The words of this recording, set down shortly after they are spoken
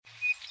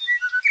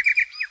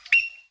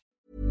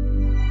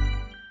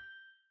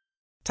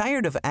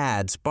Tired of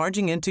ads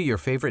barging into your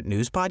favorite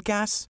news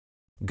podcasts?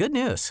 Good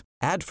news.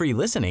 Ad-free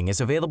listening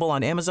is available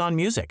on Amazon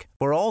Music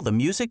for all the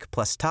music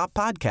plus top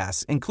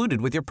podcasts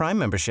included with your Prime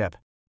membership.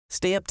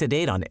 Stay up to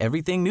date on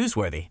everything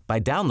newsworthy by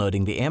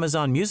downloading the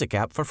Amazon Music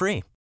app for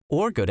free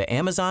or go to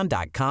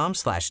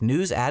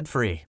amazon.com/news ad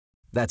free.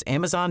 That's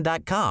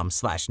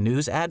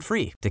amazon.com/news ad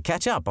free to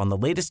catch up on the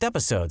latest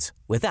episodes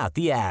without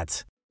the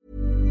ads.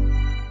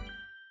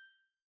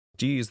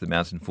 Do you use the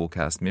mountain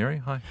forecast, Mary?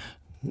 Hi.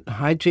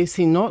 Hi,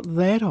 Jesse. Not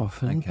that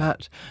often, Okay.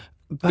 but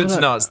Good to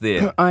know it's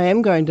there. I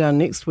am going down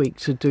next week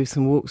to do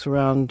some walks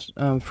around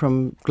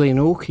from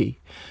Glenorchy.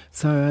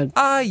 So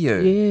Are you?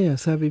 yeah,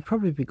 so it'd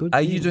probably be good.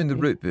 Are you doing the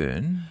route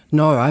burn?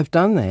 No, I've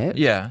done that.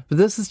 Yeah. But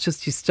this is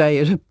just you stay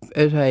at a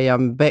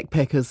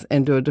backpackers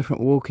and do a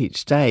different walk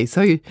each day,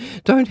 so you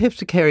don't have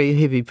to carry a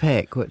heavy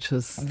pack, which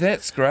is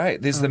That's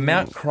great. There's the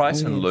Mount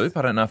Crichton yes. Loop.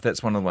 I don't know if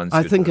that's one of the ones. I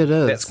you're think doing. it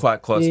is. That's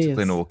quite close to Yes.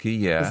 Glenorchy,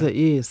 yeah. Is it?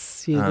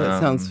 Yes, yeah,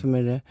 that sounds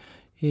familiar.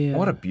 Yeah.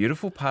 What a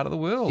beautiful part of the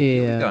world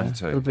you're going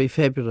to. It'll be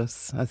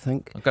fabulous, I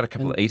think. I've got a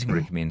couple of eating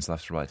recommends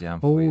left to write down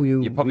for Oh,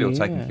 you. You're probably all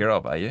taken yeah. care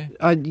of, are you?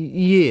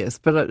 Yes,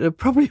 but it'll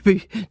probably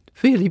be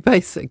fairly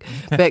basic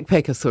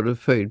backpacker sort of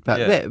food. But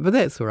Yeah. but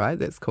that's all right.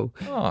 That's cool.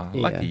 Oh,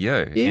 Yeah. lucky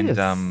you. Yes,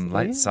 And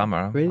late yeah.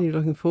 summer. Really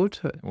looking forward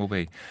to it. Will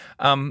be.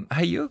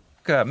 Hey, you're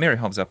Mary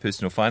Hobbs, our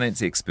personal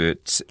finance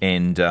expert,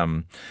 and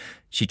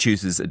she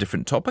chooses a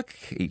different topic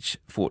each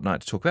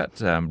fortnight to talk about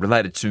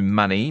related to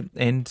money.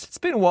 And it's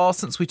been a while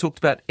since we talked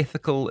about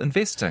ethical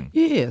investing.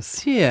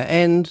 Yes, yeah,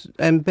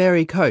 and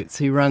Barry Coates,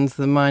 who runs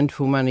the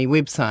Mindful Money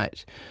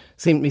website,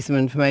 sent me some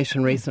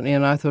information recently,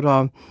 and I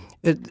thought,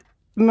 it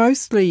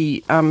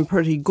mostly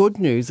pretty good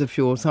news if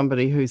you're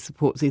somebody who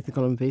supports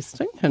ethical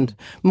investing, and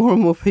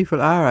more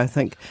people are, I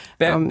think.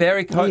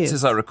 Barry Coates, yes.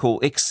 as I recall,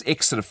 ex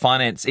sort of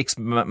finance,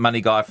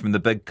 money guy from the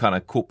big kind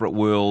of corporate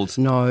world.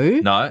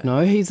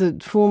 No, he's a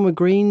former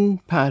Green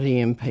Party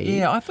MP.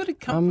 Yeah, I thought he'd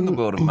come from the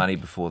world of money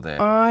before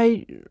that.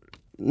 I'm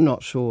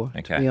not sure,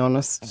 Okay. to be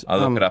honest. I'll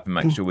look it up and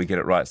make sure we get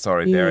it right.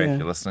 Sorry, Barry, yeah. if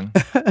you're listening.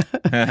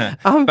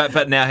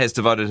 But now has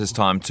devoted his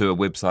time to a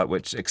website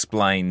which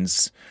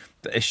explains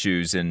the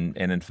issues and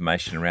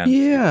information around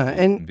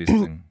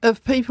investing.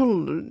 If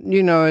people,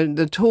 are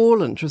at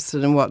all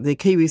interested in what their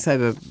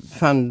KiwiSaver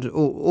fund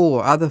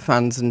or other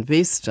funds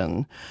invest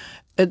in,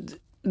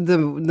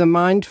 the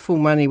Mindful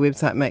Money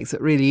website makes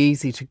it really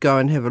easy to go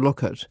and have a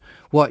look at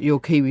what your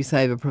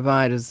KiwiSaver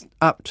provider's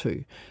up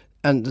to.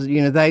 And,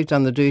 they've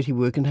done the dirty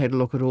work and had a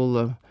look at all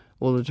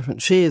the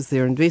different shares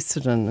they're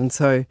invested in. And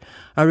so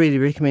I really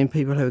recommend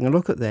people having a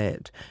look at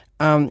that.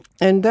 And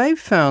they've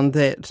found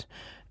that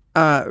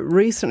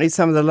recently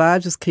some of the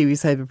largest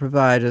KiwiSaver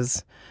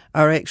providers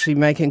are actually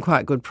making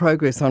quite good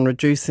progress on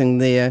reducing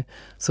their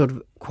sort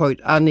of,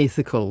 quote,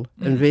 unethical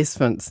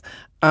investments.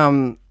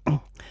 The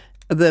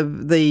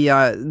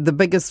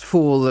biggest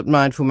fall that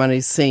Mindful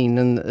Money's seen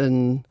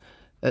in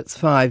its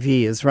 5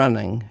 years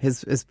running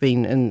has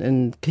been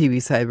in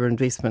KiwiSaver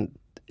investment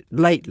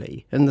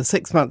lately, in the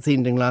 6 months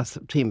ending last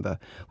September,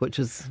 which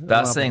is...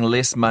 They're seeing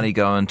less money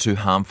go into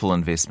harmful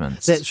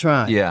investments. That's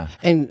right. Yeah.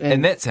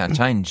 And that's how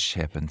change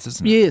happens,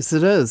 isn't it? Yes,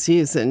 it is,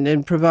 yes.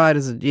 And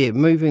providers are,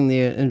 moving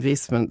their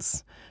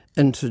investments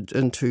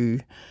into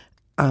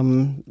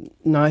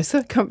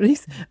nicer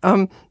companies.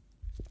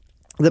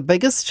 The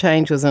biggest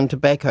change was in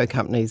tobacco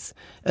companies.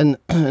 In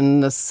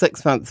the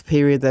 6 month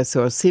period, they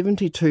saw a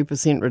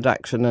 72%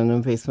 reduction in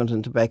investment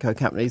in tobacco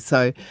companies.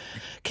 So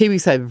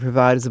KiwiSaver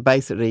providers are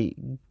basically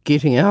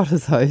getting out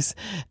of those.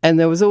 And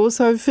there was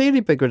also a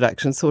fairly big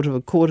reduction, sort of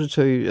a quarter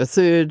to a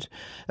third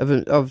of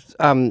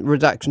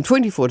reduction,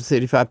 24 to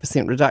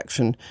 35%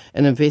 reduction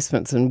in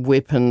investments in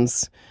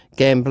weapons,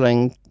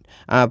 gambling,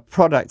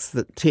 products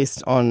that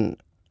test on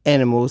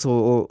animals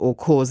or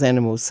cause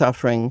animal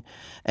suffering,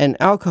 and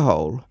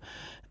alcohol.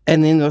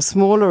 And then there were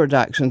smaller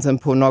reductions in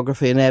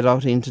pornography and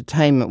adult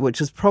entertainment, which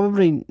is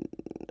probably,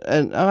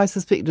 I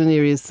suspect, in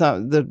areas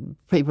that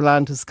people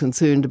aren't as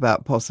concerned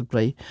about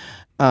possibly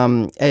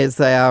as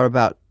they are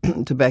about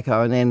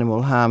tobacco and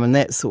animal harm and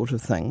that sort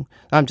of thing.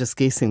 I'm just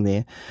guessing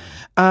there.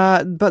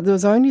 But there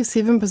was only a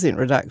 7%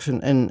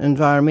 reduction in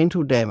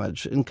environmental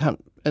damage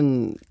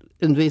in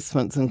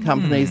investments in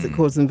companies that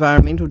cause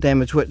environmental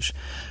damage, which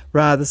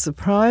rather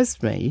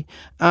surprised me.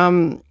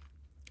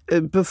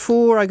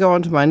 Before I go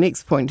on to my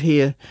next point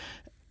here,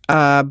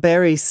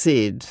 Barry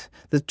said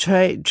the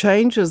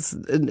changes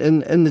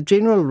in the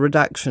general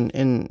reduction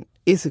in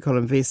ethical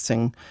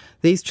investing,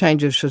 these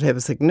changes should have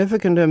a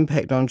significant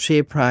impact on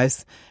share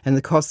price and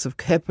the cost of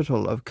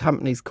capital of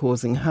companies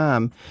causing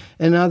harm.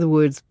 In other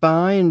words,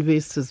 by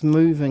investors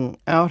moving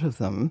out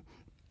of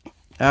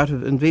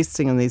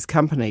investing in these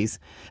companies,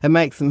 it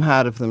makes them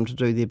harder for them to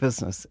do their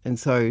business. And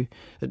so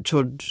it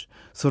should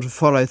sort of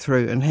follow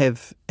through and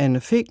have an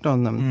effect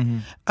on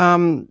them.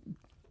 Mm-hmm.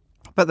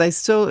 But he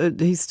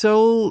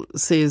still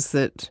says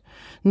that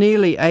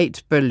nearly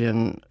 $8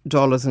 billion in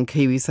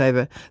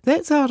KiwiSaver,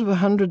 that's out of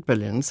 $100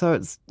 billion, so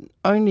it's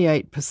only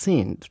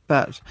 8%,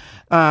 but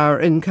are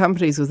in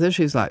companies with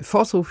issues like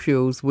fossil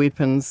fuels,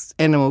 weapons,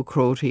 animal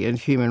cruelty and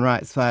human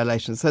rights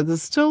violations. So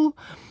there's still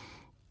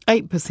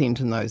 8%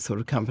 in those sort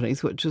of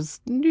companies, which is,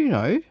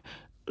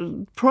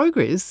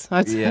 progress,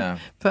 I'd say. Yeah.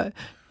 But,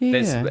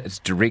 yeah. It's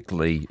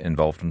directly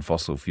involved in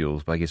fossil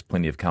fuels, but I guess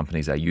plenty of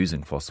companies are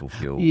using fossil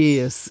fuels.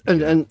 Yes.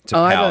 And to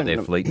power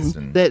their fleets.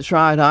 That's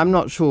right. I'm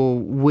not sure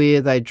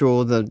where they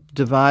draw the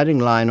dividing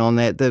line on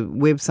that. The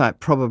website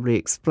probably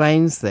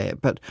explains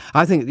that. But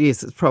I think,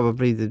 yes, it's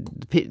probably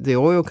the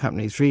oil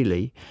companies,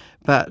 really.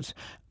 But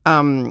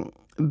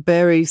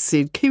Barry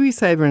said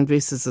KiwiSaver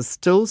investors are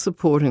still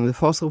supporting the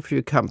fossil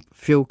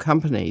fuel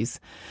companies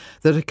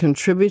that are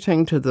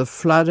contributing to the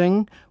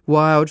flooding,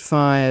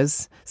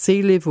 wildfires,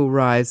 sea level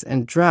rise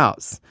and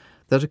droughts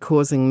that are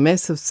causing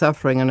massive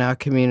suffering in our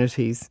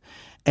communities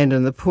and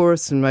in the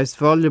poorest and most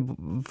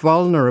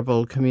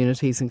vulnerable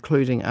communities,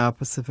 including our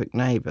Pacific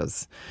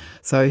neighbours.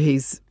 So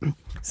he's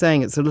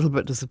saying it's a little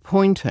bit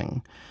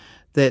disappointing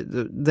that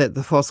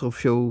the fossil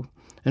fuel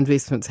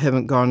investments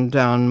haven't gone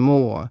down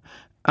more.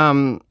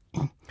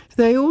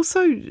 They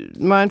also,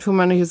 Mindful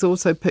Money has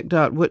also picked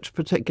out which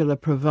particular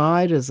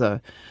providers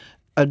are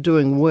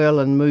doing well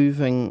and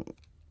moving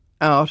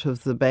out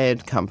of the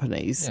bad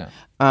companies. Yeah.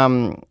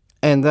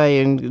 And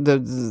they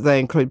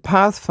include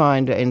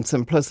Pathfinder and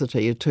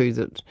Simplicity, are two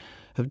that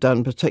have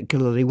done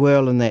particularly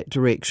well in that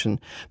direction.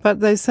 But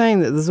they're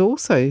saying that there's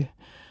also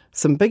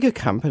some bigger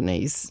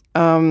companies,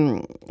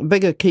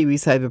 bigger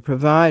KiwiSaver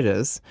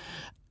providers.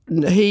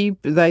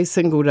 They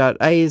singled out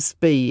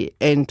ASB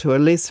and to a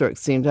lesser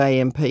extent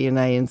AMP and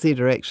ANZ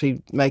are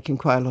actually making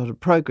quite a lot of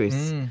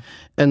progress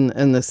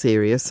in this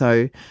area.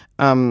 So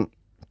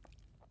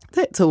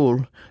that's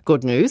all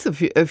good news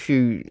if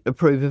you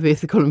approve of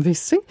ethical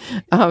investing.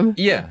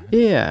 Yeah.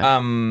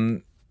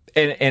 And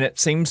it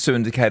seems to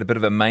indicate a bit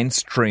of a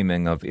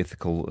mainstreaming of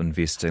ethical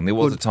investing. There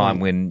was a time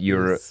when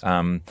you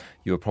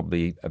were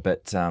probably a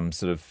bit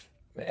sort of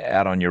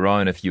out on your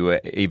own if you were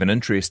even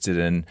interested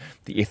in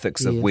the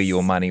ethics of where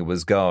your money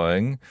was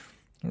going.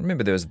 I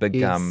remember there was a big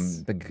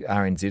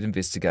RNZ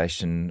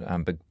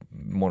investigation, big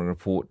morning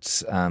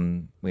reports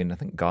when I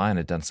think Guyan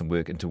had done some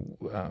work into,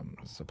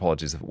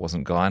 apologies if it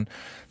wasn't Guyan,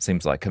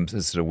 seems like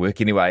his sort of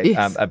work anyway,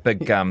 a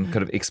big kind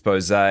of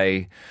expose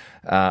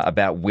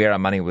about where our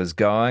money was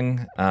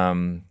going.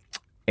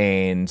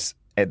 And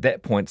at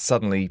that point,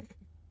 suddenly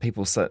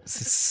people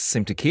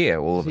seem to care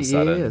all of a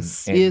sudden.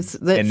 Yes,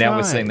 that's and now right.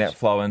 we're seeing that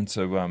flow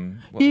into what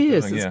we're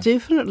doing. It's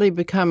definitely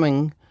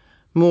becoming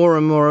more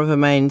and more of a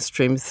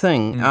mainstream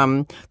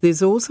thing.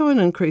 There's also an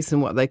increase in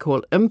what they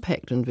call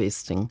impact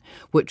investing,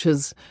 which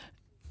is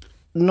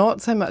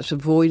not so much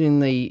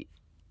avoiding the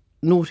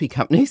naughty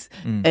companies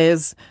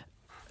as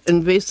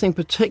investing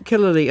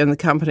particularly in the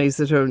companies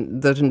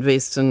that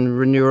invest in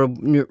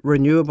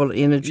renewable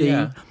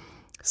energy,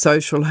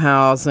 social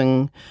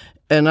housing.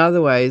 In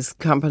other ways,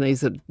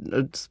 companies that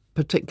are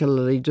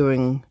particularly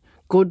doing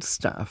good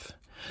stuff.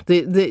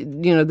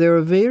 There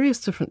are various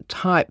different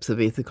types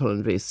of ethical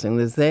investing.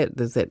 There's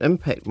that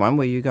impact one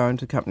where you go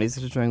into companies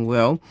that are doing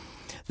well.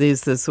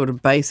 There's the sort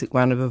of basic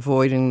one of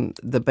avoiding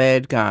the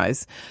bad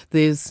guys.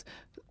 There's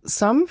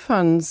some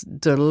funds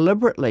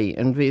deliberately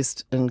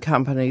invest in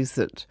companies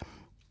that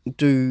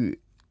do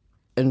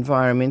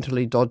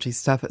environmentally dodgy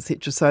stuff,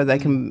 etc., so they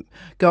can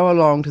go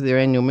along to their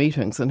annual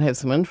meetings and have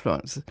some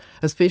influence,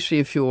 especially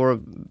if you're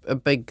a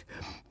big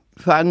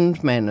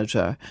fund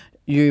manager.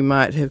 You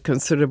might have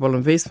considerable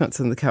investments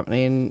in the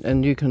company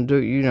and you can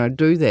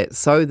do that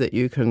so that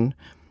you can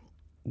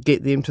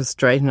get them to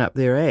straighten up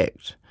their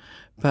act.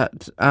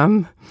 But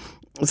so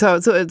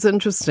it's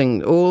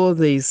interesting. All of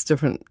these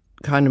different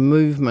kind of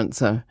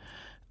movements are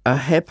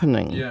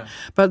happening. Yeah.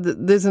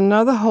 But there's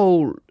another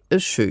whole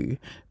issue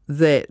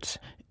that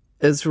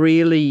is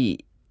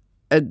really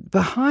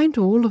behind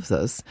all of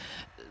this.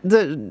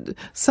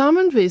 Some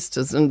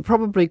investors, and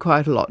probably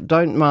quite a lot,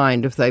 don't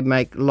mind if they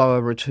make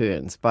lower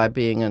returns by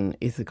being in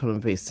ethical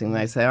investing.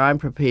 They say, I'm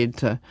prepared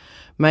to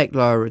make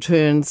lower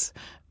returns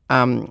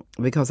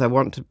because I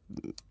want to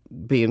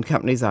be in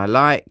companies I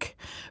like.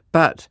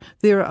 But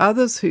there are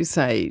others who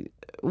say,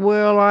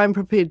 well, I'm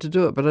prepared to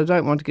do it, but I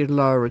don't want to get a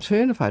lower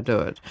return if I do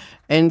it.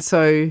 And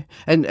so,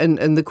 and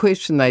the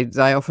question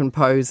they often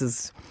pose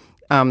is,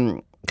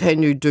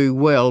 can you do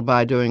well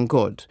by doing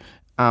good?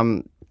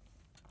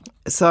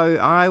 So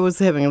I was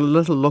having a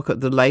little look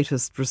at the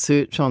latest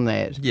research on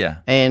that. Yeah.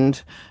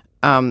 And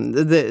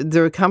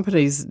there are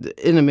companies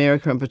in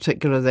America in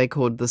particular, they're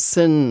called the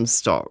sin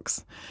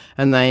stocks,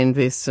 and they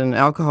invest in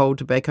alcohol,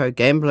 tobacco,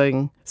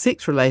 gambling,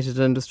 sex-related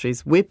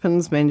industries,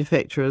 weapons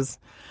manufacturers,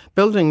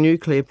 building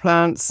nuclear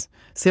plants,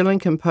 selling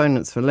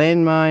components for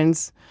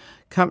landmines,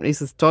 companies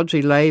with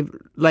dodgy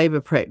labour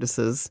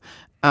practices.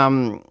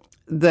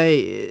 There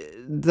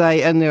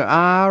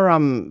are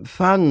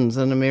funds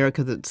in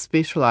America that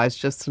specialise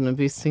just in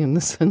investing in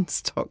the sin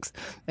stocks.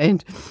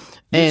 And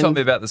you told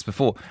me about this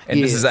before,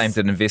 and this is aimed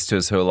at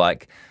investors who are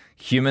like,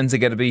 humans are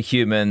going to be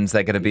humans,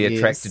 they're going to be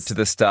attracted to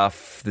the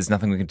stuff, there's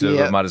nothing we can do,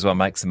 we might as well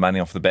make some money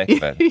off the back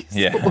of it.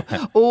 Yeah.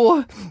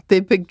 Or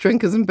they're big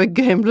drinkers and big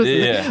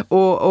gamblers,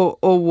 or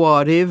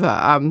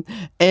whatever.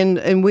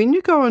 And when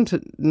you go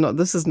into,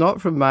 this is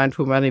not from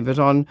Mindful Money, but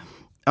on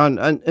on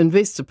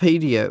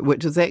Investopedia,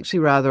 which is actually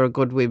rather a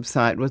good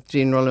website with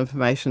general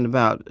information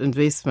about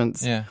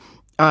investments. Yeah.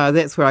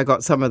 That's where I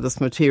got some of this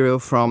material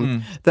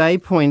from. They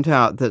point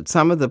out that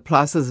some of the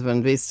pluses of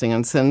investing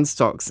in sin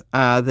stocks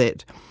are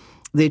that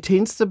there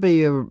tends to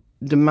be a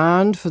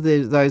demand for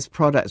those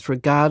products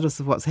regardless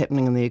of what's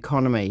happening in the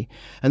economy.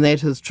 And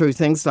that is true.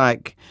 Things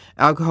like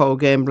alcohol,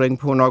 gambling,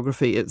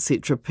 pornography,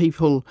 etc.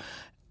 People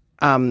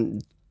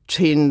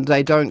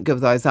they don't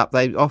give those up.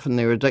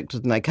 They're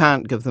addicted and they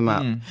can't give them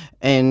up.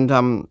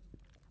 And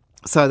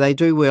so they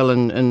do well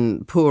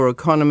in poor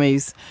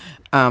economies.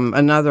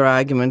 Another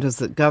argument is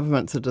that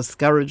governments are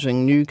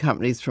discouraging new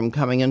companies from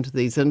coming into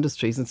these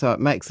industries, and so it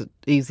makes it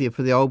easier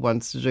for the old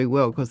ones to do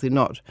well because they're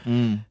not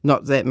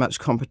that much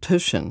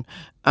competition.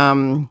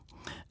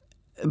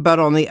 But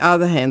on the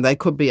other hand, they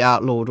could be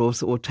outlawed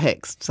or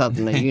taxed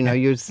suddenly.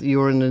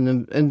 You're in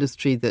an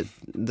industry that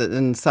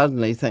and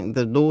suddenly think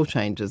the law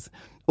changes,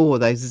 or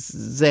they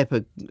zap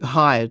a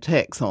higher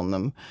tax on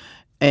them.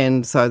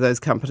 And so those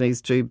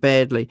companies do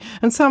badly.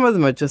 And some of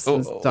them are just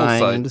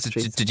dying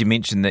industries. Did you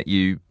mention that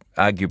you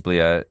arguably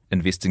are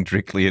investing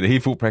directly in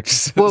evil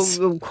practices?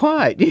 Well,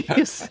 quite,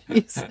 yes.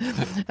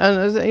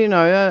 And,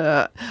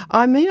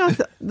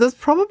 there's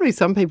probably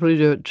some people who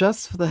do it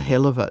just for the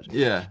hell of it.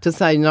 Yeah. To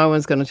say no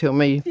one's going to tell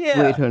me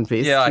where to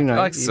invest. Yeah,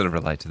 I sort of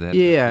relate to that.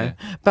 Yeah.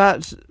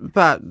 But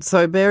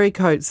so Barry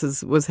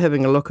Coates was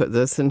having a look at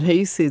this, and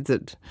he said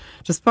that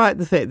despite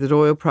the fact that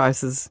oil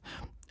prices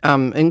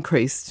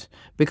increased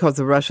because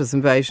of Russia's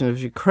invasion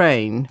of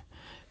Ukraine,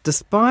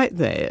 despite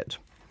that,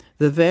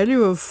 the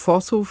value of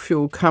fossil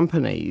fuel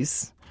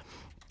companies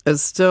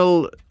is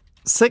still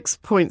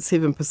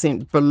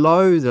 6.7%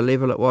 below the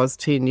level it was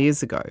 10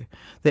 years ago.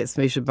 That's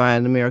measured by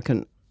an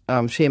American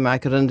share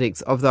market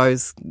index of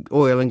those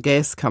oil and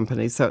gas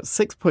companies. So it's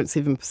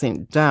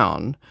 6.7%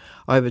 down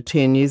over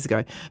 10 years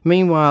ago.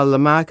 Meanwhile, the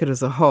market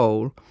as a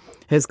whole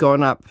has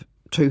gone up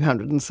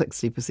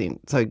 260%,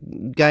 so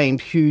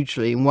gained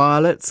hugely. And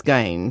while it's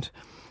gained,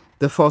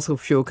 the fossil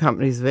fuel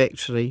companies have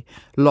actually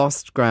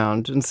lost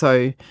ground. And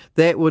so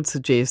that would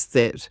suggest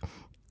that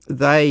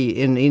they,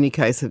 in any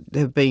case,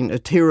 have been a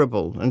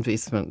terrible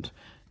investment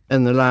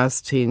in the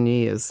last 10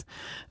 years.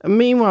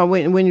 Meanwhile,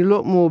 when you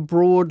look more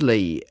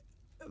broadly,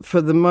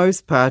 for the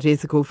most part,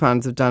 ethical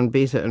funds have done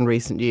better in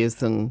recent years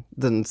than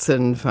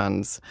sin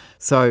funds.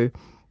 So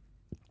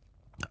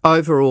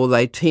overall,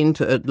 they tend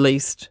to at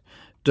least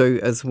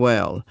do as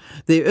well.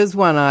 There is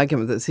one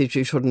argument that says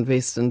you should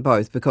invest in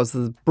both, because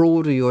the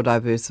broader your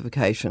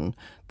diversification,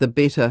 the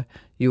better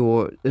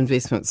your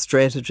investment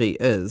strategy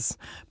is.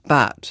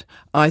 But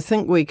I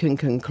think we can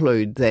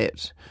conclude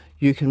that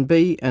you can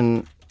be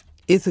in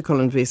ethical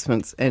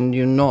investments and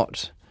you're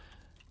not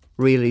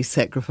really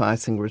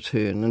sacrificing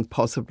return, and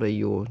possibly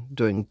you're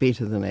doing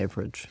better than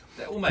average.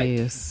 That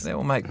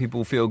will make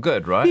people feel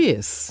good, right?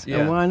 Yes. Yeah.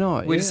 And why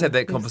not? We just had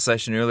that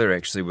conversation earlier,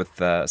 actually, with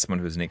someone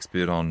who's an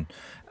expert on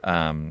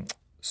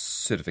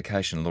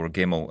certification, Laura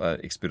Gemmell,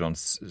 expert on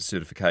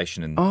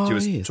certification, and she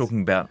was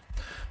talking about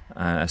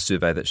a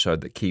survey that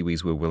showed that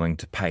Kiwis were willing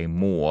to pay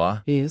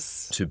more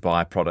to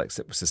buy products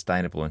that were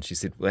sustainable. And she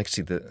said, well,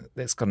 actually,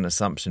 that's got an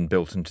assumption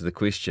built into the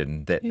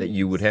question that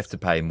you would have to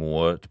pay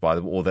more to buy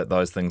them, or that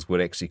those things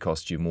would actually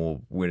cost you more,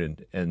 when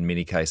in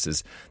many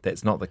cases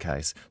that's not the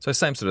case. So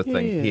same sort of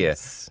thing here.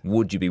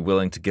 Would you be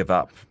willing to give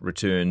up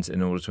returns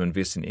in order to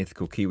invest in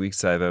ethical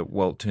KiwiSaver?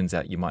 Well, it turns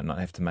out you might not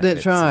have to make that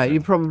decision. That's right.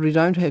 You probably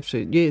don't have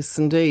to. Yes,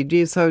 indeed.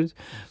 Yeah, so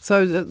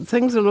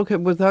things to look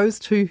at with those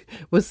two,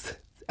 with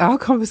our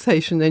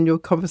conversation and your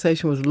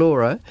conversation with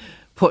Laura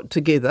put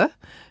together,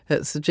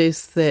 it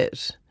suggests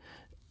that,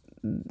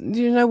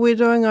 we're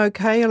doing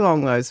okay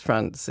along those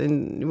fronts,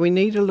 and we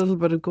need a little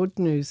bit of good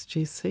news,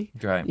 Jessie.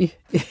 Great.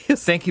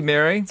 Yes. Thank you,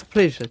 Mary. It's a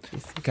pleasure,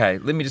 Jessie. Okay,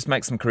 let me just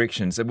make some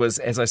corrections. It was,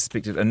 as I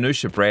suspected,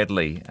 Anusha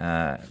Bradley,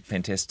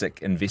 fantastic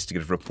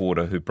investigative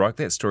reporter, who broke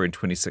that story in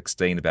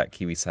 2016 about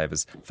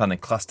KiwiSaver's funding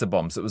cluster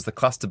bombs. It was the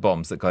cluster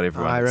bombs that got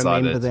everyone excited. I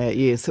remember that,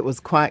 yes. It was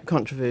quite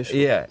controversial.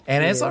 Yeah,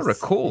 and as I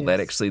recall, that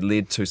actually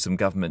led to some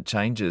government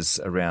changes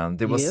around.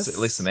 There was at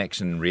least some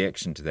action and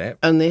reaction to that.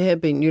 And there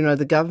have been,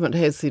 the government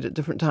has said at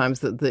different times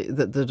that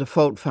the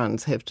default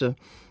funds have to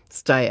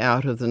stay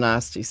out of the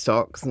nasty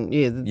stocks, and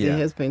there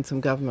has been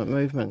some government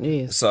movement.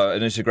 Yes. So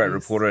Anusha, great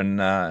reporter and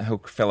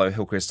fellow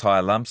Hillcrest High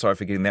alum. Sorry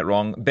for getting that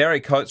wrong.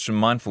 Barry Coates from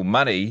Mindful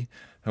Money,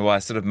 who I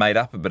sort of made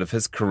up a bit of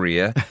his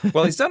career.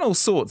 Well, he's done all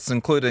sorts,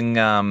 including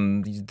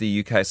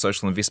the UK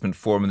Social Investment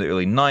Forum in the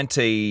early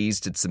 90s,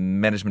 did some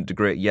management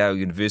degree at Yale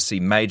University,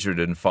 majored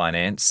in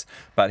finance,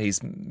 but he's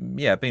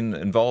been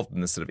involved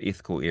in this sort of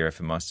ethical area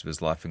for most of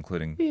his life,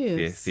 including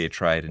fair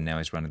trade, and now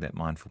he's running that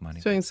Mindful Money.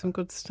 Doing some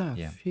good stuff,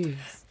 yes.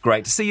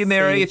 Great to see you,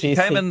 Mary. If you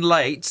came in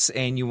late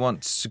and you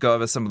want to go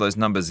over some of those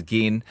numbers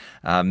again,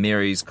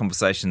 Mary's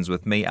conversations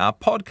with me are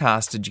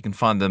podcasted. You can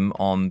find them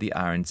on the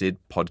RNZ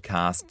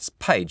Podcasts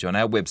page on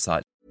our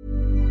website.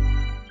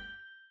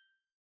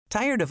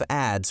 Tired of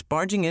ads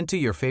barging into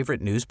your favorite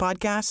news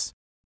podcasts?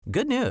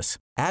 Good news.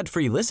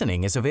 Ad-free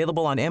listening is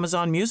available on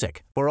Amazon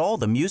Music for all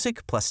the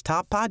music plus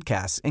top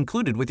podcasts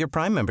included with your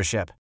Prime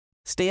membership.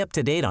 Stay up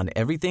to date on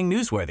everything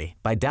newsworthy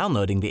by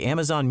downloading the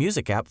Amazon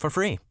Music app for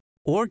free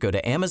or go to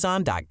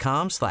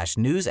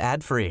amazon.com/news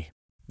ad free.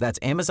 That's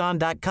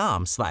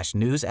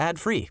amazon.com/news ad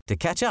free to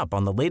catch up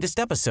on the latest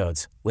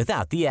episodes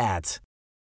without the ads.